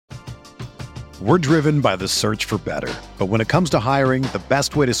We're driven by the search for better. But when it comes to hiring, the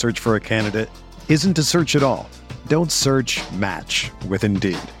best way to search for a candidate isn't to search at all. Don't search, match with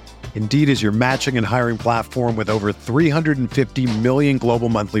Indeed. Indeed is your matching and hiring platform with over 350 million global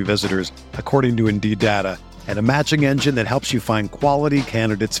monthly visitors, according to Indeed data, and a matching engine that helps you find quality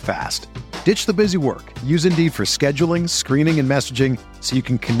candidates fast. Ditch the busy work. Use Indeed for scheduling, screening, and messaging so you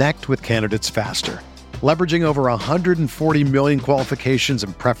can connect with candidates faster. Leveraging over 140 million qualifications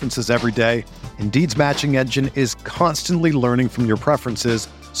and preferences every day, Indeed's matching engine is constantly learning from your preferences,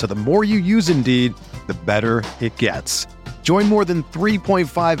 so the more you use Indeed, the better it gets. Join more than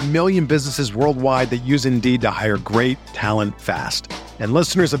 3.5 million businesses worldwide that use Indeed to hire great talent fast. And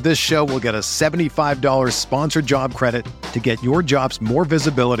listeners of this show will get a $75 sponsored job credit to get your jobs more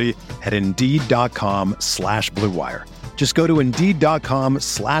visibility at Indeed.com/Blue Wire. Just go to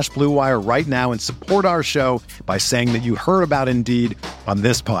Indeed.com/Blue Wire right now and support our show by saying that you heard about Indeed on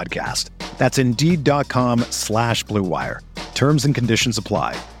this podcast. That's Indeed.com/Blue Wire. Terms and conditions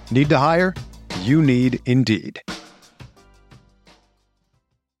apply. Need to hire? You need Indeed.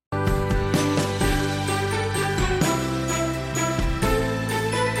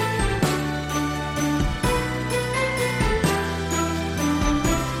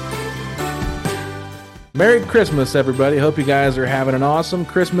 Merry Christmas, everybody. Hope you guys are having an awesome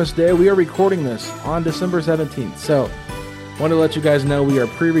Christmas day. We are recording this on December 17th. So, wanted to let you guys know we are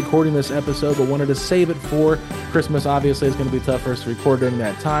pre-recording this episode, but wanted to save it for Christmas. Obviously, it's going to be tough for us to record during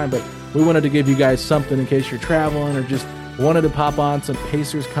that time, but we wanted to give you guys something in case you're traveling or just wanted to pop on some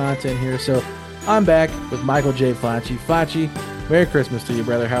Pacers content here. So, I'm back with Michael J. Facci. Facci, Merry Christmas to you,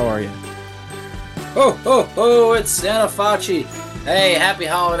 brother. How are you? Oh, it's Santa Facci. Hey, happy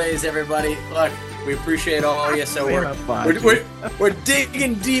holidays, everybody. Look, we appreciate all of you. So we're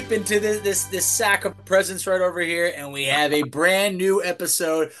digging deep into this sack of presents right over here, and we have a brand new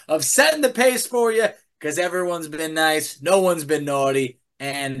episode of Setting the Pace for you because everyone's been nice, no one's been naughty,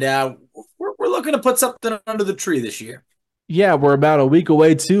 and we're looking to put something under the tree this year. Yeah, we're about a week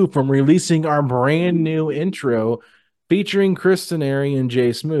away too from releasing our brand new intro featuring Chris Staneri and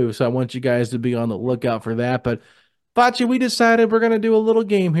Jay Smooth. So I want you guys to be on the lookout for that. But Facci, we decided we're going to do a little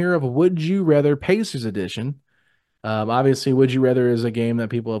game here of Would You Rather Pacers Edition. Obviously, Would You Rather is a game that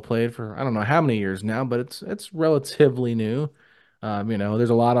people have played for I don't know how many years now, but it's relatively new. There's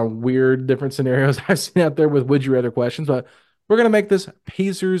a lot of weird different scenarios I've seen out there with Would You Rather questions, but we're going to make this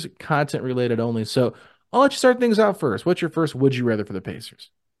Pacers content related only. So I'll let you start things out first. What's your first Would You Rather for the Pacers?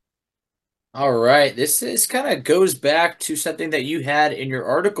 All right. This kind of goes back to something that you had in your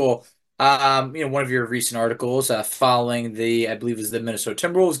article. One of your recent articles following I believe it was the Minnesota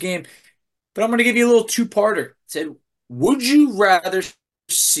Timberwolves game. But I'm going to give you a little two-parter. It said, would you rather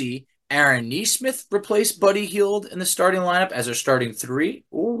see Aaron Nesmith replace Buddy Hield in the starting lineup as our starting three,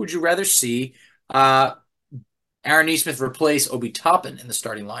 or would you rather see Aaron Nesmith replace Obi Toppin in the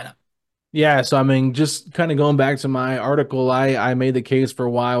starting lineup? Yeah, so just kind of going back to my article, I made the case for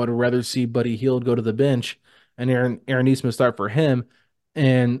why I would rather see Buddy Hield go to the bench and Aaron Nesmith start for him.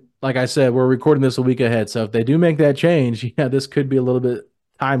 And like I said, we're recording this a week ahead. So if they do make that change, this could be a little bit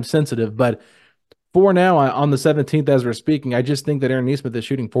time sensitive. But for now, on the 17th, as we're speaking, I just think that Aaron Nesmith is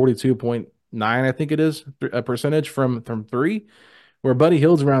shooting 42.9, I think it is, a percentage from three, where Buddy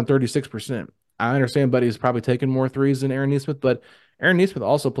Hield's around 36%. I understand Buddy's probably taken more threes than Aaron Nesmith, but Aaron Nesmith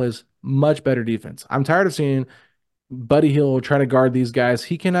also plays much better defense. I'm tired of seeing Buddy Hield try to guard these guys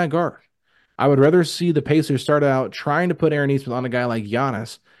he cannot guard. I would rather see the Pacers start out trying to put Aaron Nesmith on a guy like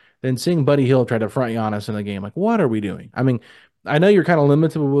Giannis than seeing Buddy Hield try to front Giannis in the game. Like, what are we doing? I know you're kind of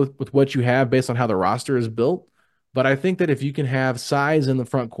limited with what you have based on how the roster is built, but I think that if you can have size in the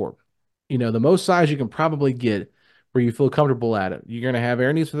front court, the most size you can probably get where you feel comfortable at it, you're going to have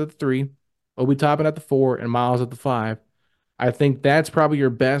Aaron Nesmith at the 3, Obi Toppin at the 4, and Miles at the 5. I think that's probably your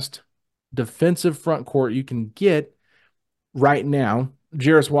best defensive front court you can get right now.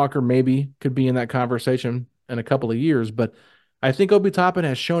 Jarris Walker maybe could be in that conversation in a couple of years, but I think Obi Toppin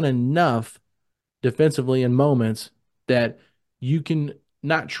has shown enough defensively in moments that you can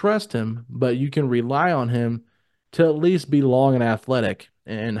not trust him, but you can rely on him to at least be long and athletic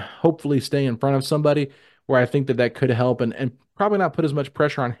and hopefully stay in front of somebody where I think that could help and probably not put as much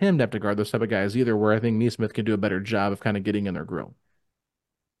pressure on him to have to guard those type of guys either, where I think Nesmith can do a better job of kind of getting in their grill.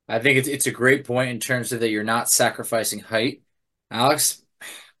 I think it's a great point in terms of that you're not sacrificing height. Alex,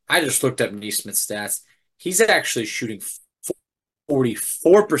 I just looked up Nesmith's stats. He's actually shooting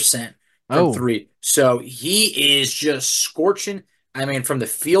 44% from three. So he is just scorching. From the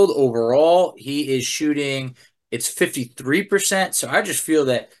field overall, he is shooting, it's 53%. So I just feel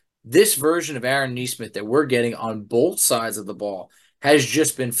that this version of Aaron Nesmith that we're getting on both sides of the ball has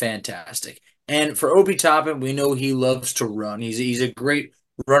just been fantastic. And for Obi Toppin, we know he loves to run. He's a great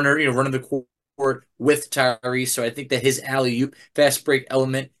runner, running the court with Tyrese. So I think that his alley-oop fast break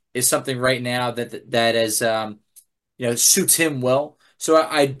element is something right now that is suits him well. So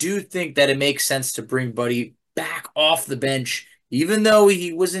I do think that it makes sense to bring Buddy back off the bench, even though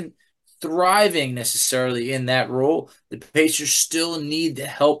he wasn't thriving necessarily in that role. The Pacers still need the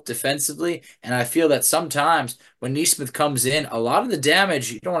help defensively, and I feel that sometimes when Nesmith comes in, a lot of the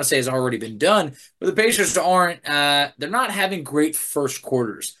damage you don't want to say has already been done, but the Pacers aren't. They're not having great first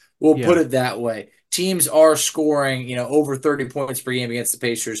quarters. We'll put Yeah, it that way. Teams are scoring, over 30 points per game against the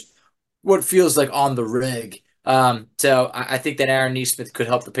Pacers, what feels like on the rig. So I think that Aaron Nesmith could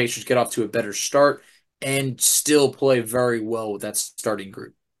help the Pacers get off to a better start and still play very well with that starting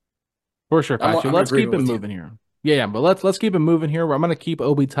group. for sure, Facci. I'm in Let's keep agreement it with you. moving here. Yeah, but let's keep it moving here. I'm going to keep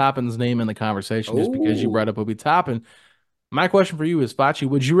Obi Toppin's name in the conversation just because you Oh, brought up Obi Toppin. My question for you is, Facci,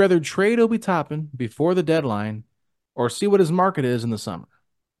 would you rather trade Obi Toppin before the deadline or see what his market is in the summer?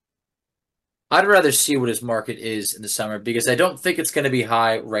 I'd rather see what his market is in the summer because I don't think it's going to be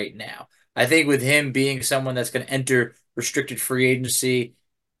high right now. I think with him being someone that's going to enter restricted free agency,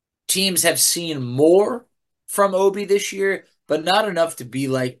 teams have seen more from Obi this year, but not enough to be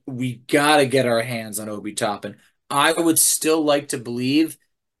like, we got to get our hands on Obi Toppin. I would still like to believe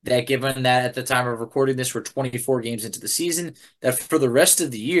that given that at the time of recording this, we're 24 games into the season, that for the rest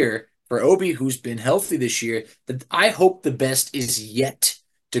of the year, for Obi, who's been healthy this year, that I hope the best is yet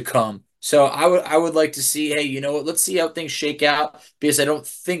to come. So I would like to see, hey, you know what? Let's see how things shake out because I don't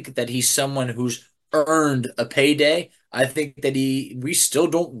think that he's someone who's earned a payday. I think that we still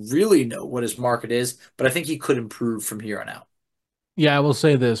don't really know what his market is, but I think he could improve from here on out. Yeah, I will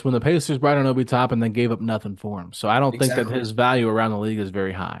say this. When the Pacers brought in Obi Toppin, they gave up nothing for him. So I don't think that Exactly. his value around the league is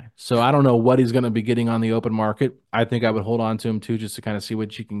very high. So I don't know what he's going to be getting on the open market. I think I would hold on to him too, just to kind of see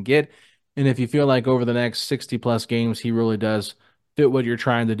what you can get. And if you feel like over the next 60 plus games, he really does fit what you're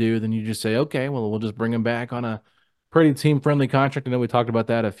trying to do, then you just say, okay, well, we'll just bring him back on a pretty team friendly contract. I know we talked about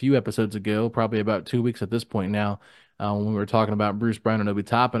that a few episodes ago, probably about 2 weeks at this point now, when we were talking about Bruce Brown and Obi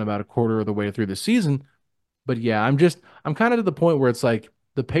Toppin about a quarter of the way through the season. But yeah, I'm kind of to the point where it's like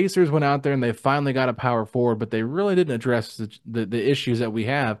the Pacers went out there and they finally got a power forward, but they really didn't address the issues that we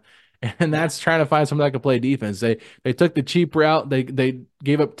have. And Yeah. that's trying to find someone that could play defense. They took the cheap route. They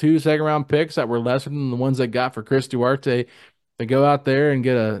gave up 2 second round picks that were lesser than the ones they got for Chris Duarte. They go out there and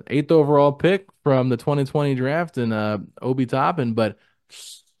get a eighth overall pick from the 2020 draft and Obi Toppin. But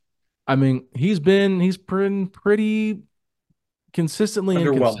I mean, he's been pretty consistently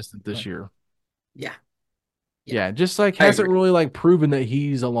Underwhelmed. inconsistent this year. Yeah. Yeah. Yeah, just like I hasn't agree. really like proven that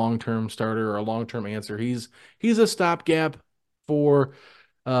he's a long-term starter or a long-term answer. He's a stopgap for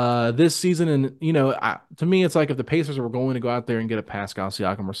this season. And to me, it's like if the Pacers were going to go out there and get a Pascal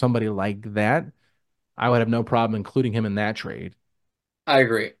Siakam or somebody like that, I would have no problem including him in that trade. I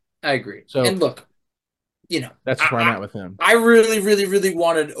agree. I agree. So And look, you know, that's just where I'm I, at with him. I really, really, really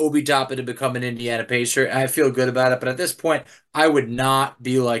wanted Obi Toppin to become an Indiana Pacer. And I feel good about it. But at this point, I would not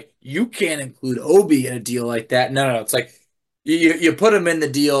be like, you can't include Obi in a deal like that. No, no, no. It's like you put him in the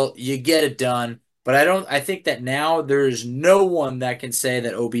deal, you get it done. But I think that now there is no one that can say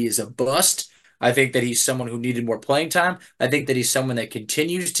that Obi is a bust. I think that he's someone who needed more playing time. I think that he's someone that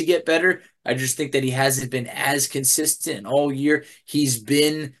continues to get better. I just think that he hasn't been as consistent all year. He's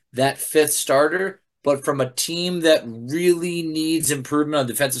been that fifth starter, but from a team that really needs improvement on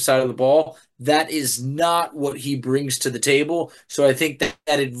the defensive side of the ball, that is not what he brings to the table. So I think that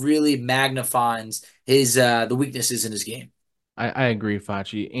it really magnifies his the weaknesses in his game. I agree,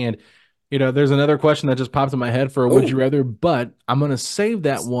 Fachi. And there's another question that just popped in my head for a would you Oh, rather, but I'm gonna save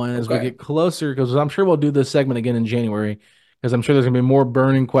that one as we okay. get closer because I'm sure we'll do this segment again in January because I'm sure there's gonna be more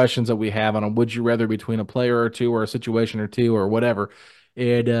burning questions that we have on a would you rather between a player or two or a situation or two or whatever.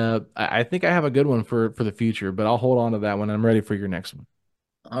 And I think I have a good one for the future, but I'll hold on to that one. I'm ready for your next one.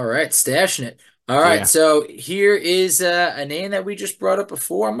 All right, stashing it. All right, Yeah. so here is a name that we just brought up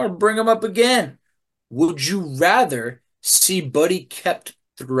before. I'm going to bring him up again. Would you rather see Buddy kept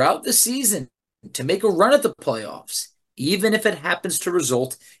throughout the season to make a run at the playoffs, even if it happens to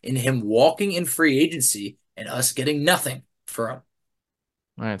result in him walking in free agency and us getting nothing for him?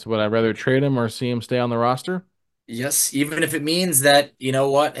 All right. So would I rather trade him or see him stay on the roster? Yes, even if it means that, you know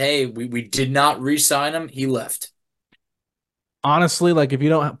what, hey, we did not re-sign him, he left. Honestly, like if you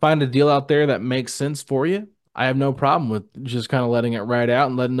don't find a deal out there that makes sense for you, I have no problem with just kind of letting it ride out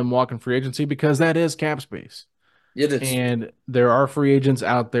and letting them walk in free agency because that is cap space. It is. And there are free agents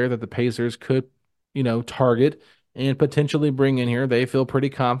out there that the Pacers could, target and potentially bring in here. They feel pretty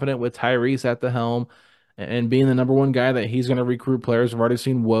confident with Tyrese at the helm and being the number one guy that he's going to recruit players. We've already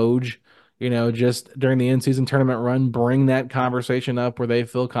seen Woj, just during the in-season tournament run, bring that conversation up where they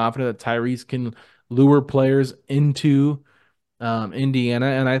feel confident that Tyrese can lure players into Indiana.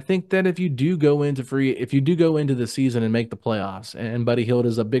 And I think that if you do go into the season and make the playoffs, and Buddy Hield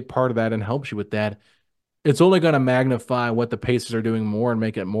is a big part of that and helps you with that, it's only going to magnify what the Pacers are doing more and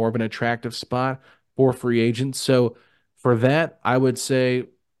make it more of an attractive spot for free agents. So for that, I would say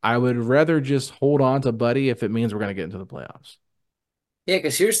I would rather just hold on to Buddy if it means we're going to get into the playoffs. Yeah,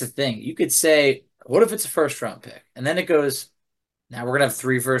 because here's the thing. You could say, what if it's a first round pick? And then it goes, now we're gonna have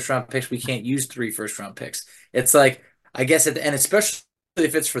 3 first round picks. We can't use 3 first round picks. It's like, I guess at the end, especially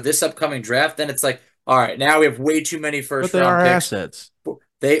if it's for this upcoming draft, then it's like, all right, now we have way too many But first they round are picks. assets.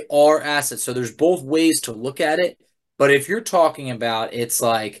 They are assets. So there's both ways to look at it. But if you're talking about it's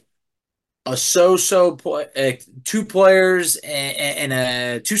like a two players and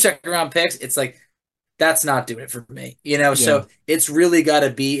a 2 second round picks, it's like that's not doing it for me. Yeah. So it's really got to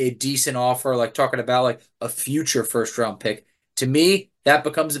be a decent offer, like talking about like a future first round pick. To me, that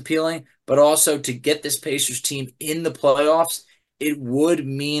becomes appealing, but also to get this Pacers team in the playoffs, it would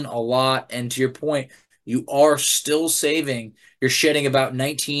mean a lot. And to your point, you are still saving. You're shedding about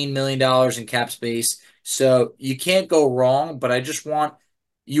 $19 million in cap space. So you can't go wrong, but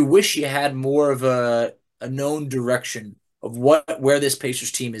you wish you had more of a known direction of where this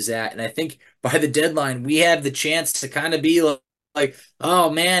Pacers team is at. And I think by the deadline, we have the chance to kind of be like,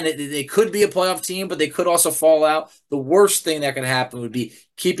 oh man, they could be a playoff team, but they could also fall out. The worst thing that could happen would be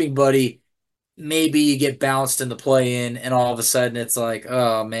keeping Buddy. Maybe you get bounced in the play in, and all of a sudden it's like,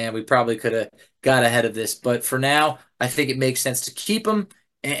 oh man, we probably could have got ahead of this. But for now, I think it makes sense to keep him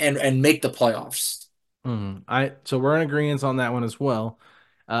and make the playoffs. So we're in agreement on that one as well.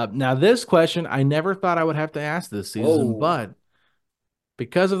 Now this question, I never thought I would have to ask this season, Whoa. but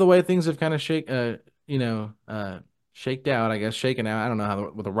because of the way things have kind of shaked out, I guess, shaken out. I don't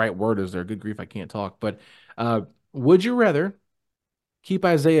know what the right word is there. Good grief, I can't talk. But uh, would you rather keep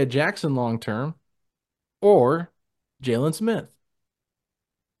Isaiah Jackson long term or Jalen Smith?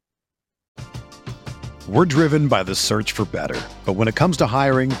 We're driven by the search for better. But when it comes to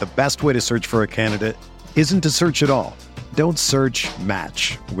hiring, the best way to search for a candidate isn't to search at all. Don't search,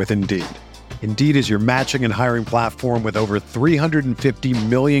 match with Indeed. Indeed is your matching and hiring platform with over 350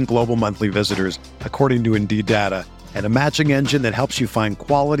 million global monthly visitors, according to Indeed data, and a matching engine that helps you find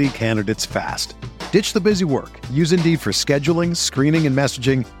quality candidates fast. Ditch the busy work. Use Indeed for scheduling, screening, and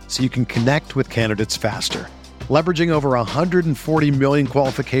messaging so you can connect with candidates faster. Leveraging over 140 million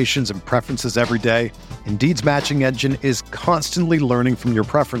qualifications and preferences every day, Indeed's matching engine is constantly learning from your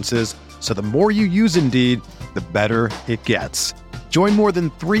preferences, so the more you use Indeed, the better it gets. Join more than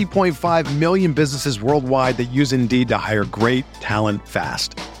 3.5 million businesses worldwide that use Indeed to hire great talent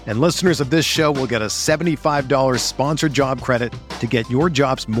fast. And listeners of this show will get a $75 sponsored job credit to get your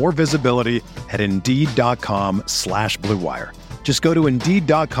jobs more visibility at Indeed.com/Blue Wire. Just go to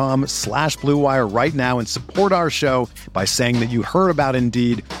Indeed.com/Blue Wire right now and support our show by saying that you heard about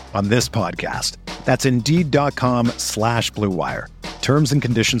Indeed on this podcast. That's Indeed.com/Blue Wire. Terms and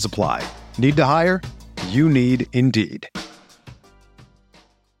conditions apply. Need to hire? You need Indeed.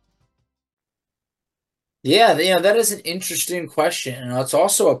 Yeah, that is an interesting question. And it's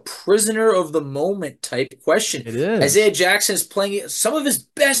also a prisoner of the moment type question. It is. Isaiah Jackson is playing some of his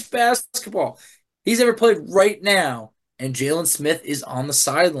best basketball he's ever played right now. And Jalen Smith is on the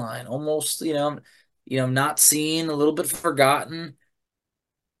sideline, almost, not seen, a little bit forgotten.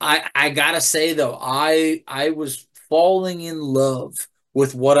 I gotta say though, I was falling in love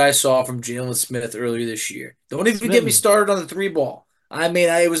with what I saw from Jalen Smith earlier this year. Don't even get me started on the 3 ball. I mean,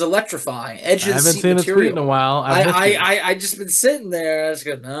 it was electrifying. Edge of the seat material. I haven't seen a tweet in a while. I just been sitting there. I just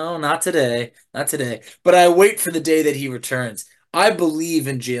go, no, not today, not today. But I wait for the day that he returns. I believe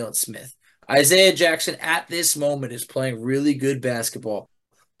in Jalen Smith. Isaiah Jackson at this moment is playing really good basketball,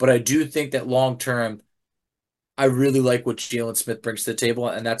 but I do think that long term, I really like what Jalen Smith brings to the table,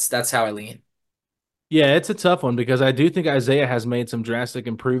 and that's how I lean. Yeah, it's a tough one because I do think Isaiah has made some drastic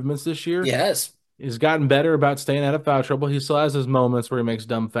improvements this year. Yes. He's gotten better about staying out of foul trouble. He still has his moments where he makes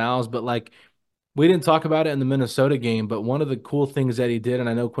dumb fouls, but we didn't talk about it in the Minnesota game, but one of the cool things that he did, and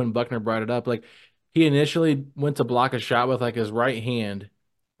I know Quinn Buckner brought it up, he initially went to block a shot with his right hand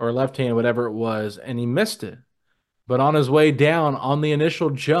or left hand, whatever it was, and he missed it. But on his way down on the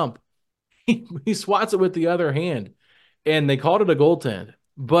initial jump, he swats it with the other hand, and they called it a goaltend.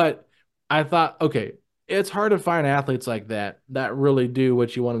 But I thought, okay, it's hard to find athletes like that really do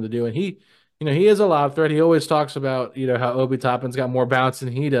what you want them to do. And he is a lob threat. He always talks about, how Obi Toppin's got more bounce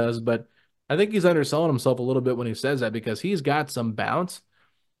than he does, but I think he's underselling himself a little bit when he says that because he's got some bounce.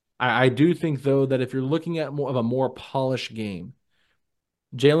 I do think, though, that if you're looking at more of a more polished game,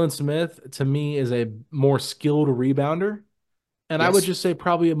 Jalen Smith to me is a more skilled rebounder. And I would Yes. just say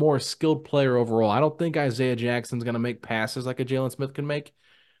probably a more skilled player overall. I don't think Isaiah Jackson's going to make passes like a Jalen Smith can make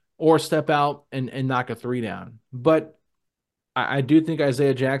or step out and knock a three down. But I do think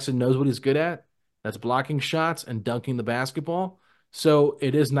Isaiah Jackson knows what he's good at. That's blocking shots and dunking the basketball. So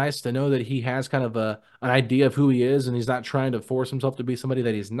it is nice to know that he has kind of an idea of who he is and he's not trying to force himself to be somebody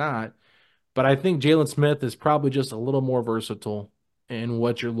that he's not. But I think Jalen Smith is probably just a little more versatile in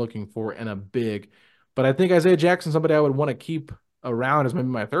what you're looking for in a big. But I think Isaiah Jackson, somebody I would want to keep around as maybe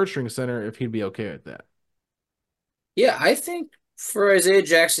my third string center if he'd be okay with that. Yeah, I think for Isaiah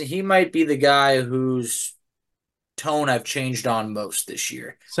Jackson, he might be the guy whose tone I've changed on most this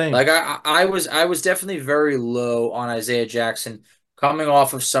year. Same. Like I was definitely very low on Isaiah Jackson coming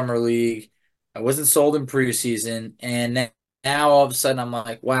off of summer league. I wasn't sold in preseason, and now all of a sudden I'm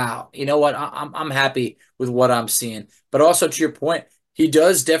like, wow, you know what? I'm happy with what I'm seeing. But also to your point, he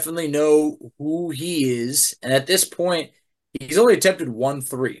does definitely know who he is, and at this point, he's only attempted 1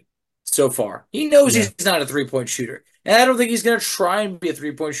 3 so far. He knows Yeah. he's not a 3-point shooter, and I don't think he's going to try and be a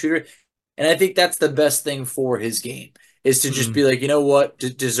 3-point shooter. And I think that's the best thing for his game is to just Mm. be like, you know what,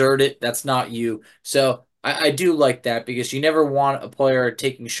 desert it. That's not you. So I do like that because you never want a player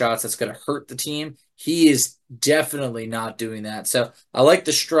taking shots that's going to hurt the team. He is definitely not doing that. So I like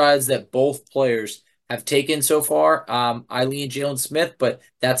the strides that both players have taken so far. I lean Jalen Smith, but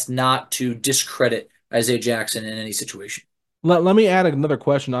that's not to discredit Isaiah Jackson in any situation. Let me add another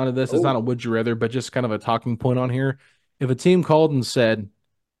question onto this. It's not a Oh, would you rather, but just kind of a talking point on here. If a team called and said,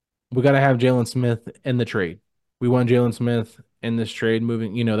 we got to have Jalen Smith in the trade, we want Jalen Smith in this trade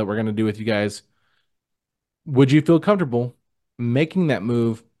moving, that we're going to do with you guys, would you feel comfortable making that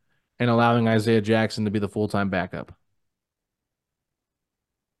move and allowing Isaiah Jackson to be the full time backup?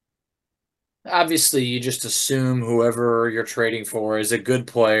 obviously, you just assume whoever you're trading for is a good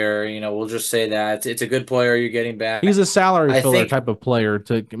player. We'll just say that it's a good player you're getting He's back. a salary I filler think, type of player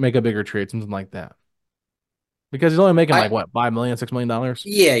to make a bigger trade, something like that. Because he's only making like I what, 5 million, $6 million?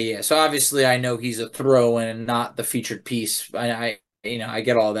 yeah, yeah. So obviously, I know he's a throw in and not the featured piece. I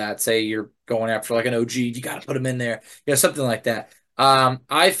get all that. Say you're going after like an OG, you got to put him in there, something like that.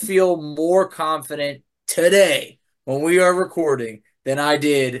 I feel more confident today when we are recording than I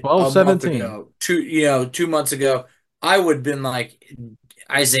did 12, a month 17. ago. 2 months ago, I would have been like,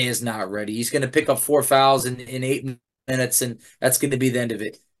 Isaiah's not ready. He's going to pick up 4 fouls in 8 minutes, and that's going to be the end of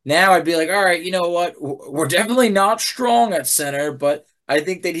it. Now I'd be like, all right, you know what? We're definitely not strong at center, but I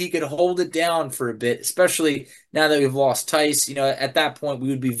think that he could hold it down for a bit, especially now that we've lost Tice. At that point, we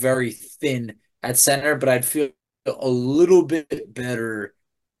would be very thin at center, but I'd feel a little bit better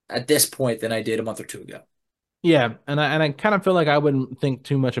at this point than I did a month or two ago. Yeah, and I kind of feel like I wouldn't think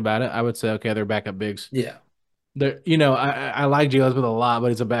too much about it. I would say, okay, they're backup bigs. Yeah. I like Jalen Smith a lot, but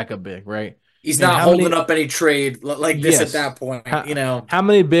he's a backup big, right? He's And not how holding many? up any trade like this at Yes. that point, How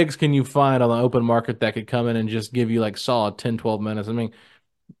many bigs can you find on the open market that could come in and just give you like solid 10, 12 minutes? I mean,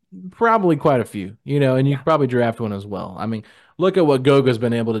 probably quite a few, and you Yeah. could probably draft one as well. I mean, look at what Goga's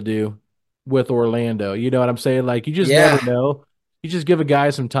been able to do with Orlando. You know what I'm saying? Like, you just never Yeah. know. You just give a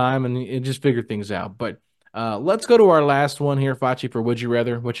guy some time and just figure things out. But let's go to our last one here, Fachi, for Would You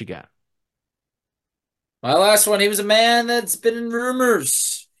Rather. What you got? My last one, he was a man that's been in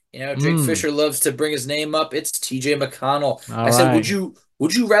rumors. Jake Mm, Fisher loves to bring his name up. It's TJ McConnell. all I said, would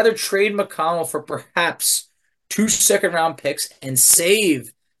right. you rather trade McConnell for perhaps 2 second-round picks and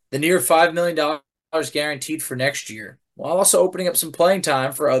save the near $5 million guaranteed for next year, while also opening up some playing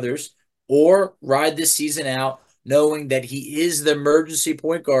time for others, or ride this season out knowing that he is the emergency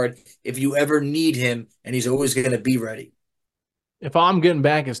point guard if you ever need him and he's always going to be ready? If all I'm getting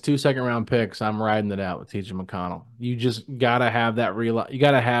back is 2 second round picks, I'm riding it out with TJ McConnell. You just gotta have that real. You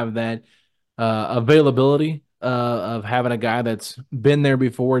gotta have that availability of having a guy that's been there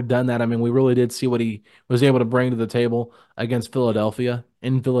before, done that. I mean, we really did see what he was able to bring to the table against Philadelphia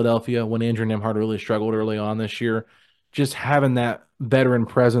in Philadelphia when Andrew Nemhard really struggled early on this year. Just having that veteran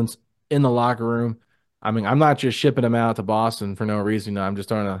presence in the locker room. I mean, I'm not just shipping him out to Boston for no reason. No, I'm just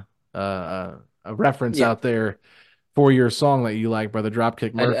throwing a reference Yeah. out there for your song that you like, brother.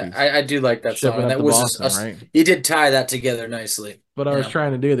 Dropkick I, Murphys I, I do like that song, shipping and up that to was just Boston, us. right? You did tie that together nicely. What I was Yeah,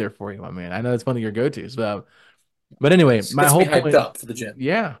 trying to do there for you, my man. I know it's one of your go-tos, but anyway, it my gets me whole hyped point, up for the gym.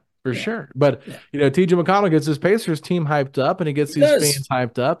 yeah, for Yeah, sure. But yeah, TJ McConnell gets his Pacers team hyped up, and he gets he these does. fans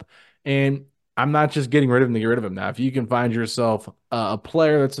hyped up. And I'm not just getting rid of him to get rid of him now. If you can find yourself a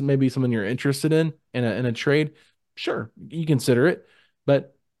player that's maybe someone you're interested in a trade, sure, you consider it.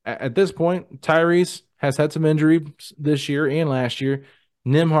 But at this point, Tyrese has had some injuries this year and last year.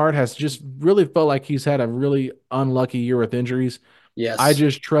 Nimhard has just really felt like he's had a really unlucky year with injuries. I Yes.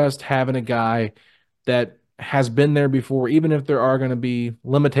 just trust having a guy that has been there before, even if there are going to be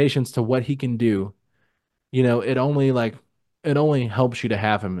limitations to what he can do. It only helps you to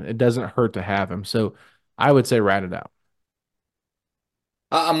have him. It doesn't hurt to have him. So I would say rat it out.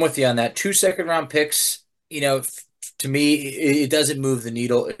 I'm with you on that. 2 second round picks, to me, it doesn't move the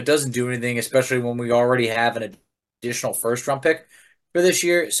needle. It doesn't do anything, especially when we already have an additional first round pick for this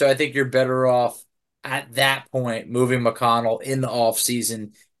year. So I think you're better off at that point moving McConnell in the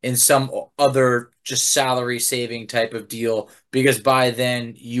offseason in some other just salary saving type of deal, because by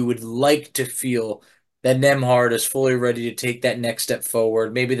then you would like to feel that Nemhard is fully ready to take that next step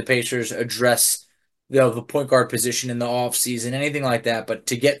forward. Maybe the Pacers address the point guard position in the offseason, anything like that. But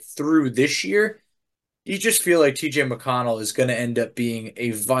to get through this year, you just feel like TJ McConnell is going to end up being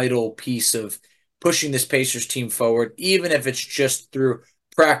a vital piece of pushing this Pacers team forward, even if it's just through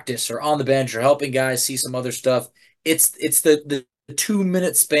practice or on the bench or helping guys see some other stuff. It's the 2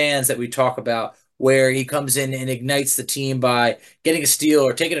 minute spans that we talk about where he comes in and ignites the team by getting a steal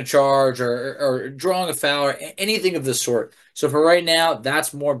or taking a charge or drawing a foul or anything of the sort. So for right now,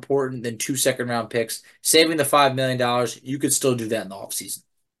 that's more important than 2 second round picks. Saving the $5 million, you could still do that in the offseason.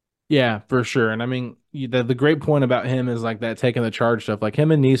 Yeah, for sure. And I mean, the great point about him is like that taking the charge stuff. Like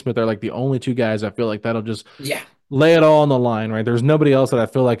him and Neesmith are like the only two guys I feel like that'll just Yeah. lay it all on the line, right? There's nobody else that I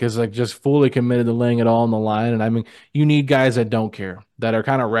feel like is like just fully committed to laying it all on the line. And I mean, you need guys that don't care, that are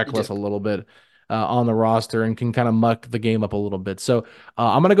kind of You reckless do. a little bit on the roster and can kind of muck the game up a little bit. So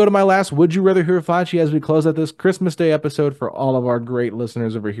I'm going to go to my last Would You Rather Hear Facci as we close out this Christmas Day episode for all of our great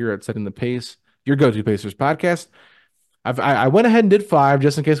listeners over here at Setting the Pace, your go-to Pacers podcast. I went ahead and did five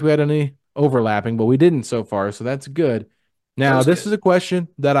just in case we had any overlapping, but we didn't so far, so that's good. That Now, was this good. is a question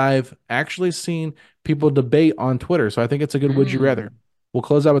that I've actually seen people debate on Twitter, so I think it's a good would you rather. Mm. We'll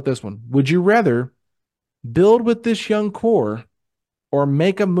close out with this one. Would you rather build with this young core or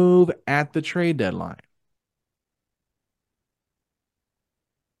make a move at the trade deadline?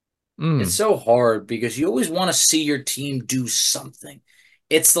 It's Mm. so hard because you always want to see your team do something.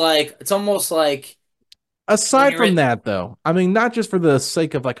 It's almost like when Aside you're from in that, though, I mean, not just for the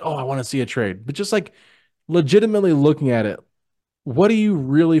sake of like, oh, I want to see a trade, but just like legitimately looking at it, what do you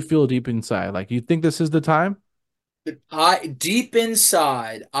really feel deep inside? Like, you think this is the time? I deep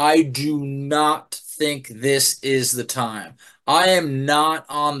inside, I do not think this is the time. I am not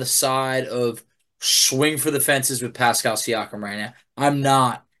on the side of swing for the fences with Pascal Siakam right now. I'm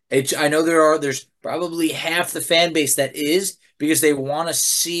not. I know there's probably half the fan base that is because they want to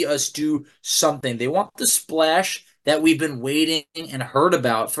see us do something. They want the splash that we've been waiting and heard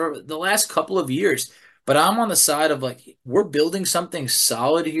about for the last couple of years. But I'm on the side of like we're building something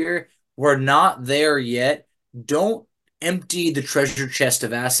solid here. We're not there yet. Don't empty the treasure chest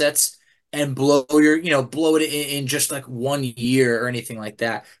of assets and blow it in just like 1 year or anything like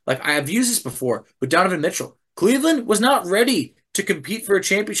that. Like I've used this before with Donovan Mitchell. Cleveland was not ready to compete for a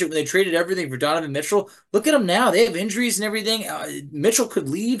championship when they traded everything for Donovan Mitchell. Look at them now. They have injuries and everything. Mitchell could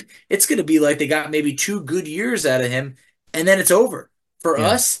leave. It's going to be like they got maybe 2 good years out of him, and then it's over. For Yeah.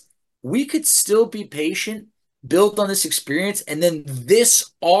 us, we could still be patient, build on this experience, and then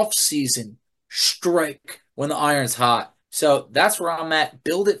this offseason strike when the iron's hot. So that's where I'm at.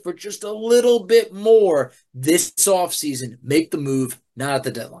 Build it for just a little bit more this offseason. Make the move, not at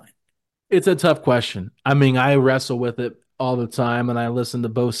the deadline. It's a tough question. I mean, I wrestle with it all the time and I listen to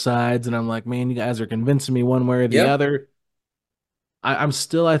both sides and I'm like, man, you guys are convincing me one way or the Yep. other. I'm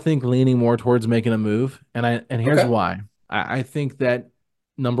still, I think, leaning more towards making a move. And here's Okay. why. I think that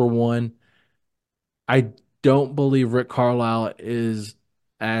number one, I don't believe Rick Carlisle is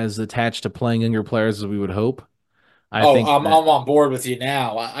as attached to playing younger players as we would hope. I Oh, think I'm that, on board with you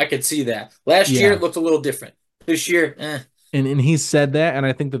now. I could see that. Last year yeah. it looked a little different. This year, And he said that, and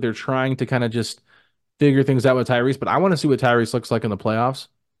I think that they're trying to kind of just figure things out with Tyrese, but I want to see what Tyrese looks like in the playoffs.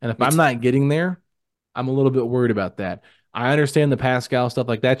 And if me I'm too. not getting there, I'm a little bit worried about that. I understand the Pascal stuff.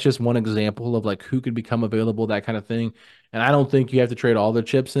 Like that's just one example of like who could become available, that kind of thing. And I don't think you have to trade all the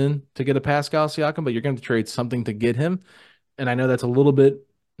chips in to get a Pascal Siakam, but you're going to trade something to get him. And I know that's a little bit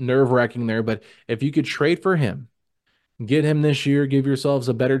nerve wracking there, but if you could trade for him, get him this year, give yourselves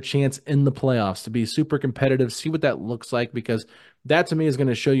a better chance in the playoffs to be super competitive, see what that looks like, because that to me is going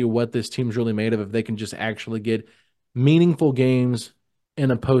to show you what this team's really made of if they can just actually get meaningful games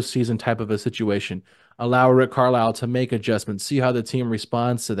in a postseason type of a situation. Allow Rick Carlisle to make adjustments, see how the team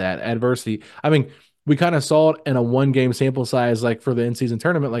responds to that adversity. I mean, we kind of saw it in a 1 game sample size, like for the in-season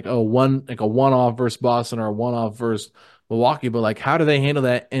tournament, like like a one-off versus Boston or a one-off versus Milwaukee, but like how do they handle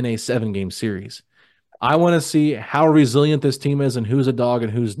that in a 7 game series? I want to see how resilient this team is and who's a dog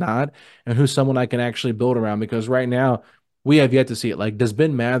and who's not, and who's someone I can actually build around. Because right now, we have yet to see it. Like, does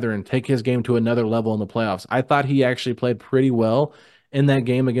Ben Mathurin take his game to another level in the playoffs? I thought he actually played pretty well in that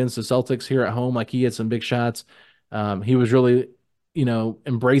game against the Celtics here at home. Like, he had some big shots. He was really,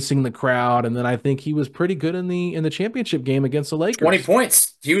 embracing the crowd, and then I think he was pretty good in the championship game against the 20 Lakers.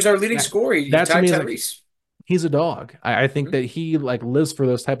 points. He was our leading That, scorer. He that to tied me is like Tyrese. he's a dog. I think Mhm. that he like lives for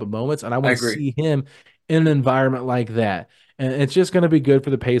those type of moments, and I I want to agree. see him in an environment like that. And it's just going to be good for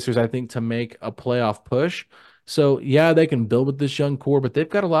the Pacers, I think, to make a playoff push. So yeah, they can build with this young core, but they've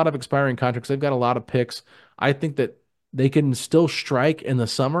got a lot of expiring contracts. They've got a lot of picks. I think that they can still strike in the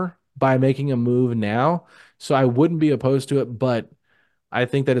summer by making a move now. So I wouldn't be opposed to it, but I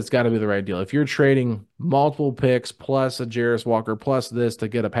think that it's got to be the right deal. If you're trading multiple picks plus a Jarris Walker plus this to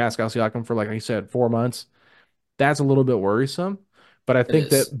get a Pascal Siakam for, like I said, 4 months, that's a little bit worrisome. But I It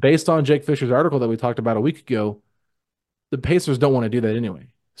think is. that based on Jake Fisher's article that we talked about a week ago, the Pacers don't want to do that anyway.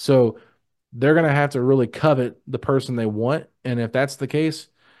 So they're going to have to really covet the person they want. And if that's the case,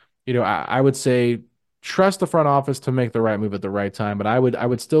 I would say trust the front office to make the right move at the right time. But I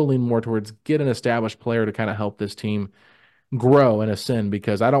would still lean more towards get an established player to kind of help this team grow and ascend,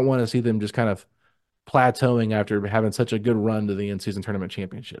 because I don't want to see them just kind of plateauing after having such a good run to the in-season tournament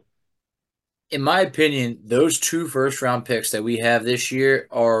championship. In my opinion, those two first round picks that we have this year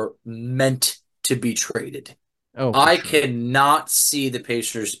are meant to be traded. Oh, for I sure. cannot see the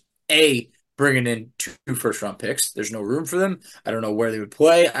Pacers bringing in two first round picks. There's no room for them. I don't know where they would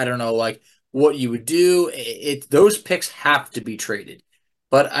play. I don't know like what you would do. Those picks have to be traded.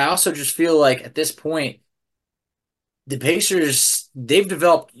 But I also just feel like at this point, the Pacers, they've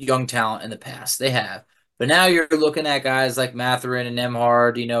developed young talent in the past. They have. But now you're looking at guys like Mathurin and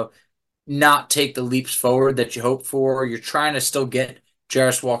Nembhard, not take the leaps forward that you hope for. You're trying to still get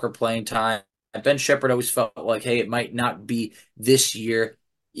Jarris Walker playing time. Ben Shepherd always felt like, hey, it might not be this year.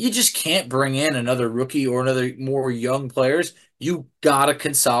 You just can't bring in another rookie or another more young players. You gotta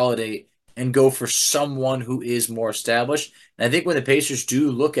consolidate and go for someone who is more established. And I think when the Pacers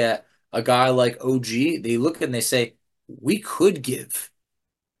do look at a guy like OG, they look and they say, we could give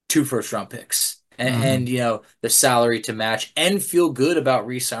two first round picks and, Hmm. the salary to match and feel good about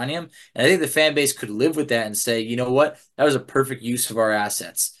re-signing him. And I think the fan base could live with that and say, you know what, that was a perfect use of our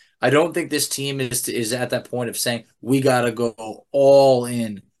assets. I don't think this team is at that point of saying we got to go all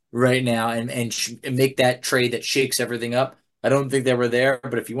in right now and make that trade that shakes everything up. I don't think they were there,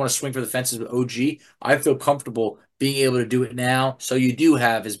 but if you want to swing for the fences with OG, I feel comfortable being able to do it now. So you do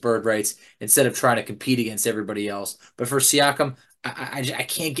have his bird rights instead of trying to compete against everybody else. But for Siakam, I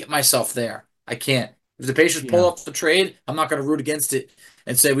can't get myself there. I can't. If the Pacers pull Yeah. off the trade, I'm not going to root against it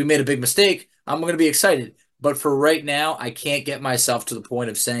and say we made a big mistake. I'm going to be excited. But for right now, I can't get myself to the point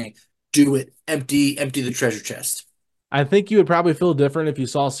of saying, do it, empty the treasure chest. I think you would probably feel different if you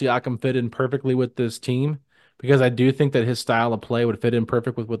saw Siakam fit in perfectly with this team, because I do think that his style of play would fit in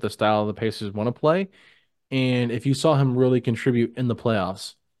perfect with what the style of the Pacers want to play. And if you saw him really contribute in the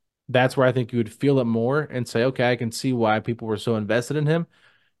playoffs, that's where I think you would feel it more and say, okay, I can see why people were so invested in him.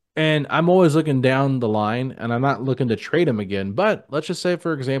 And I'm always looking down the line, and I'm not looking to trade him again. But let's just say,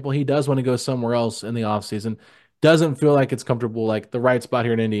 for example, he does want to go somewhere else in the offseason, doesn't feel like it's comfortable, like the right spot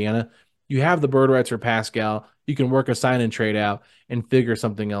here in Indiana. You have the bird rights for Pascal. You can work a sign and trade out and figure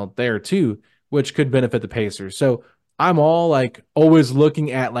something out there too, which could benefit the Pacers. So I'm all like always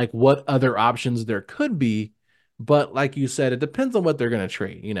looking at like what other options there could be. But like you said, it depends on what they're going to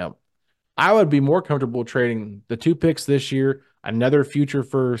trade. I would be more comfortable trading the two picks this year, another future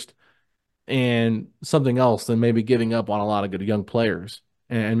first, and something else than maybe giving up on a lot of good young players.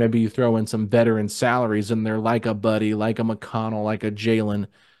 And maybe you throw in some veteran salaries in there, like a Buddy, like a McConnell, like a Jalen,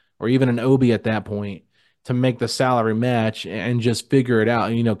 or even an Obi at that point to make the salary match and just figure it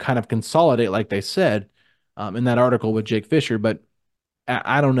out, kind of consolidate, like they said in that article with Jake Fisher. But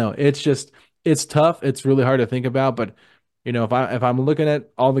I don't know. It's tough. It's really hard to think about. But if I'm looking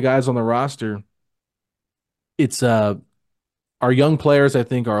at all the guys on the roster, it's our young players, I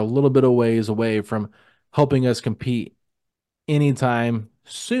think, are a little bit of ways away from helping us compete anytime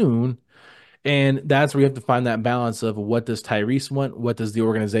soon. And that's where you have to find that balance of what does Tyrese want? What does the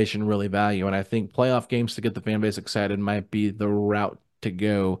organization really value? And I think playoff games to get the fan base excited might be the route to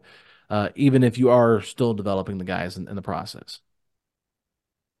go, even if you are still developing the guys in the process.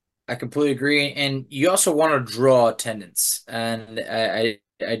 I completely agree. And you also want to draw attendance. And I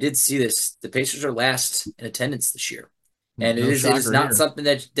did see this. The Pacers are last in attendance this year. And it No is shocker not here. something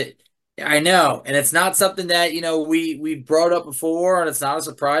that I know. And it's not something that, we brought up before, and it's not a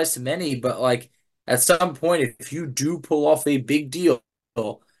surprise to many, but like at some point, if you do pull off a big deal,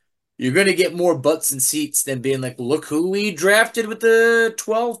 you're going to get more butts and seats than being like, look who we drafted with the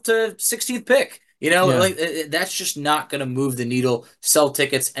 12th to 16th pick. Yeah. Like that's just not going to move the needle, sell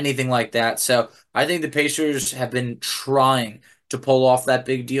tickets, anything like that. So I think the Pacers have been trying to pull off that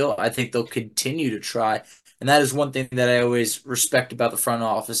big deal. I think they'll continue to try. And that is one thing that I always respect about the front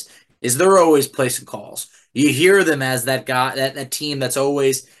office is they're always placing calls. You hear them as that guy, that team that's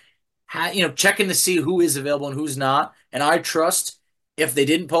always checking to see who is available and who's not. And I trust if they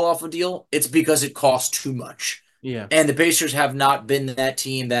didn't pull off a deal, it's because it costs too much. Yeah. And the Pacers have not been that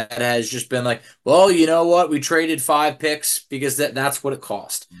team that has just been like, well, you know what? We traded 5 picks because that's what it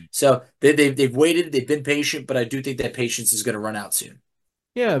cost. So they've waited, they've been patient, but I do think that patience is going to run out soon.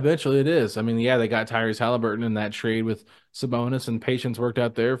 Yeah, eventually it is. I mean, yeah, they got Tyrese Halliburton in that trade with Sabonis, and patience worked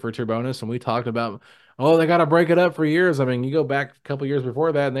out there for Turbonis. And we talked about, oh, they got to break it up for years. I mean, you go back a couple years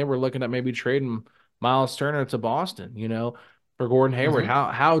before that, and they were looking at maybe trading Miles Turner to Boston, for Gordon Hayward.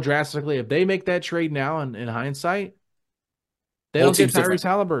 Mm-hmm. How drastically, if they make that trade now in hindsight, they Whole don't get team's Tyrese different.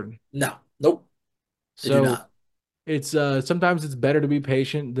 Halliburton. No, nope, they do So not. it's sometimes it's better to be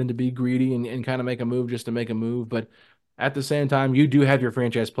patient than to be greedy and kind of make a move just to make a move. But at the same time, you do have your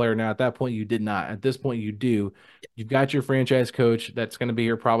franchise player now. At that point, you did not. At this point, you do. You've got your franchise coach that's going to be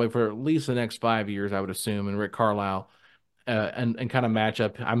here probably for at least the next 5 years, I would assume, and Rick Carlisle, and kind of match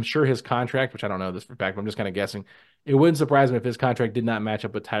up. I'm sure his contract, which I don't know this for a fact, but I'm just kind of guessing. It wouldn't surprise me if his contract did not match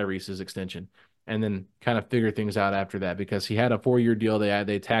up with Tyrese's extension, and then kind of figure things out after that because he had a 4-year deal.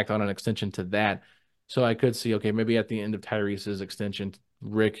 They tacked on an extension to that. So I could see, okay, maybe at the end of Tyrese's extension,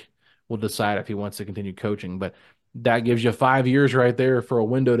 Rick will decide if he wants to continue coaching. But that gives you 5 years right there for a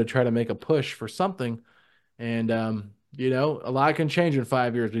window to try to make a push for something. And, a lot can change in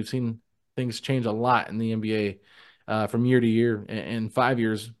 5 years. We've seen things change a lot in the NBA from year to year. And in 5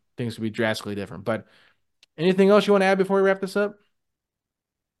 years, things could be drastically different. But anything else you want to add before we wrap this up?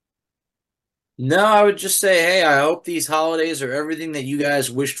 No, I would just say, hey, I hope these holidays are everything that you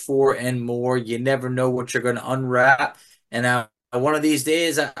guys wished for and more. You never know what you're going to unwrap. And one of these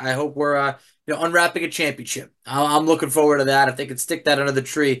days, I hope we're unwrapping a championship. I'm looking forward to that. If they could stick that under the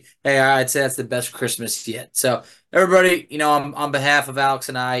tree, hey, I'd say that's the best Christmas yet. So everybody, on behalf of Alex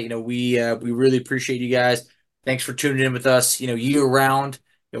and I, we really appreciate you guys. Thanks for tuning in with us, year round.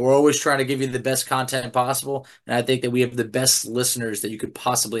 We're always trying to give you the best content possible. And I think that we have the best listeners that you could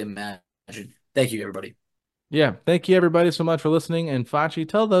possibly imagine. Thank you, everybody. Yeah, thank you everybody so much for listening. And Facci,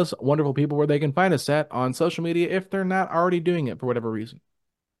 tell those wonderful people where they can find us at on social media if they're not already doing it for whatever reason.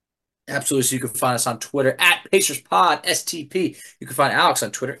 Absolutely. So you can find us on Twitter at PacersPod STP. You can find Alex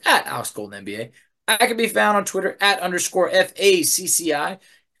on Twitter at AlexGoldenNBA. I can be found on Twitter at _FACCI.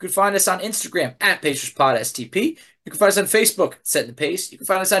 You can find us on Instagram at PacersPod STP. You can find us on Facebook, Setting the Pace. You can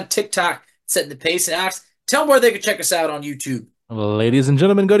find us on TikTok, Setting the Pace. And Alex, tell them where they can check us out on YouTube. Ladies and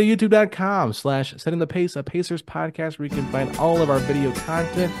gentlemen, go to youtube.com/Setting the Pace, a Pacers podcast where you can find all of our video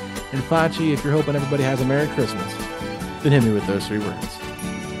content. And Facci, if you're hoping everybody has a Merry Christmas, then hit me with those 3 words.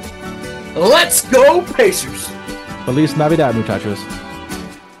 Let's go, Pacers! Feliz Navidad, muchachos.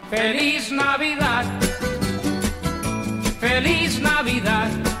 Feliz Navidad. Feliz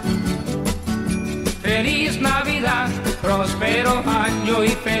Navidad. Feliz Navidad. Próspero año y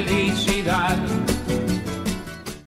feliz